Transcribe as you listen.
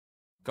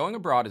Going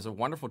abroad is a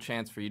wonderful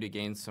chance for you to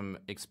gain some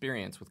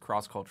experience with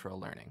cross-cultural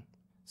learning.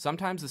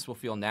 Sometimes this will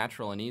feel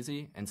natural and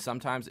easy, and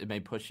sometimes it may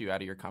push you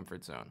out of your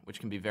comfort zone, which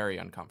can be very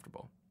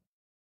uncomfortable.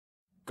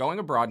 Going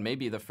abroad may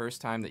be the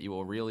first time that you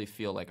will really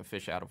feel like a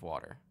fish out of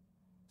water.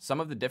 Some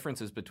of the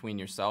differences between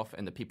yourself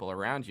and the people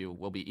around you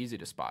will be easy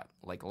to spot,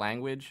 like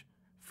language,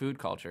 food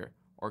culture,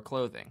 or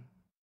clothing.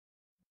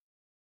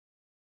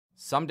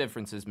 Some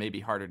differences may be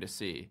harder to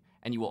see,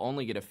 and you will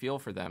only get a feel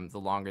for them the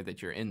longer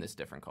that you're in this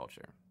different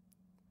culture.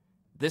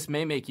 This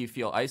may make you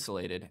feel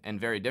isolated and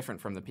very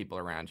different from the people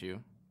around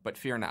you, but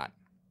fear not.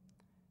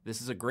 This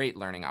is a great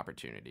learning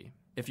opportunity.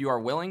 If you are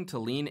willing to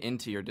lean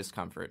into your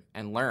discomfort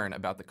and learn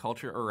about the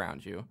culture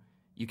around you,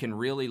 you can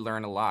really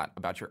learn a lot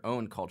about your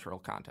own cultural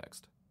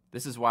context.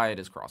 This is why it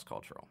is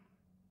cross-cultural.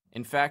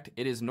 In fact,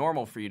 it is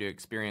normal for you to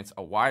experience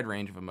a wide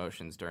range of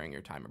emotions during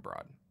your time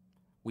abroad.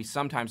 We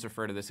sometimes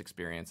refer to this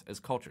experience as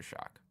culture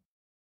shock.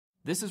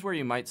 This is where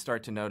you might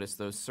start to notice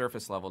those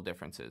surface-level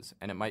differences,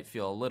 and it might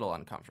feel a little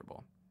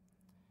uncomfortable.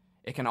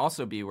 It can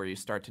also be where you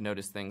start to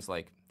notice things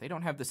like, they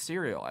don't have the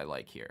cereal I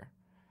like here.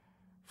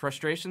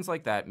 Frustrations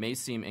like that may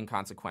seem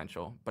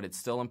inconsequential, but it's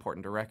still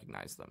important to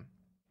recognize them.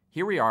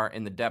 Here we are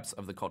in the depths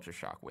of the culture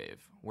shock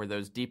wave, where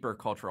those deeper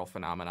cultural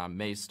phenomena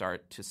may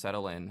start to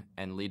settle in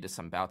and lead to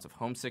some bouts of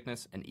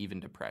homesickness and even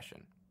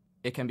depression.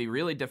 It can be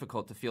really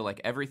difficult to feel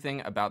like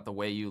everything about the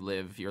way you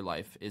live your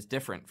life is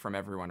different from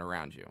everyone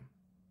around you.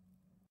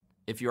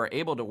 If you are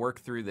able to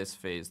work through this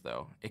phase,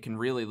 though, it can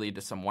really lead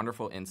to some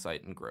wonderful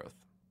insight and growth.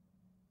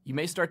 You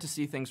may start to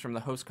see things from the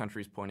host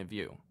country's point of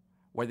view.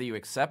 Whether you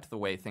accept the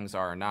way things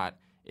are or not,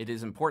 it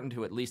is important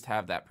to at least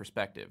have that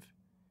perspective.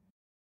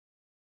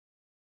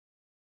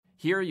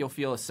 Here, you'll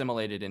feel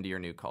assimilated into your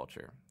new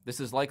culture. This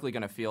is likely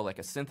going to feel like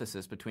a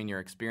synthesis between your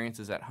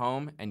experiences at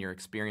home and your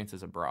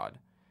experiences abroad.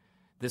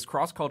 This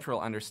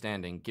cross-cultural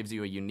understanding gives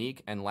you a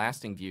unique and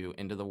lasting view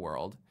into the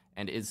world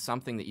and is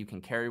something that you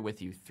can carry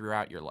with you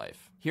throughout your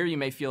life. Here, you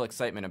may feel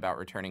excitement about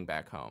returning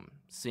back home,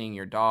 seeing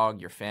your dog,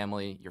 your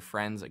family, your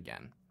friends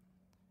again.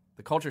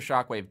 The culture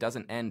shockwave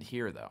doesn't end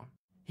here, though.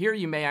 Here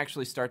you may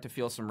actually start to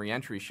feel some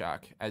re-entry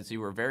shock as you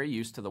were very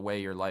used to the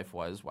way your life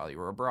was while you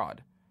were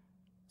abroad.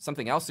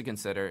 Something else to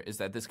consider is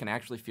that this can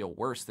actually feel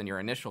worse than your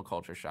initial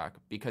culture shock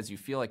because you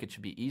feel like it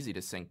should be easy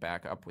to sync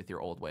back up with your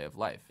old way of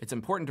life. It's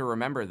important to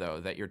remember, though,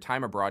 that your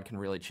time abroad can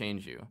really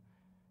change you.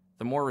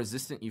 The more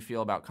resistant you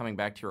feel about coming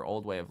back to your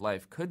old way of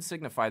life could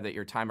signify that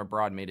your time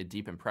abroad made a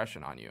deep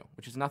impression on you,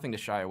 which is nothing to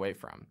shy away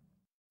from.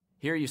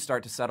 Here you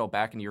start to settle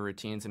back into your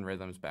routines and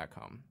rhythms back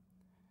home.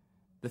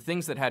 The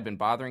things that had been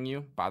bothering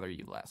you bother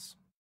you less.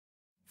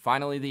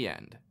 Finally, the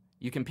end.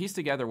 You can piece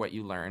together what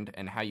you learned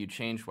and how you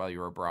changed while you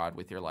were abroad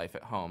with your life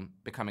at home,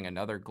 becoming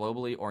another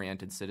globally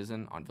oriented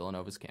citizen on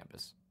Villanova's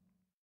campus.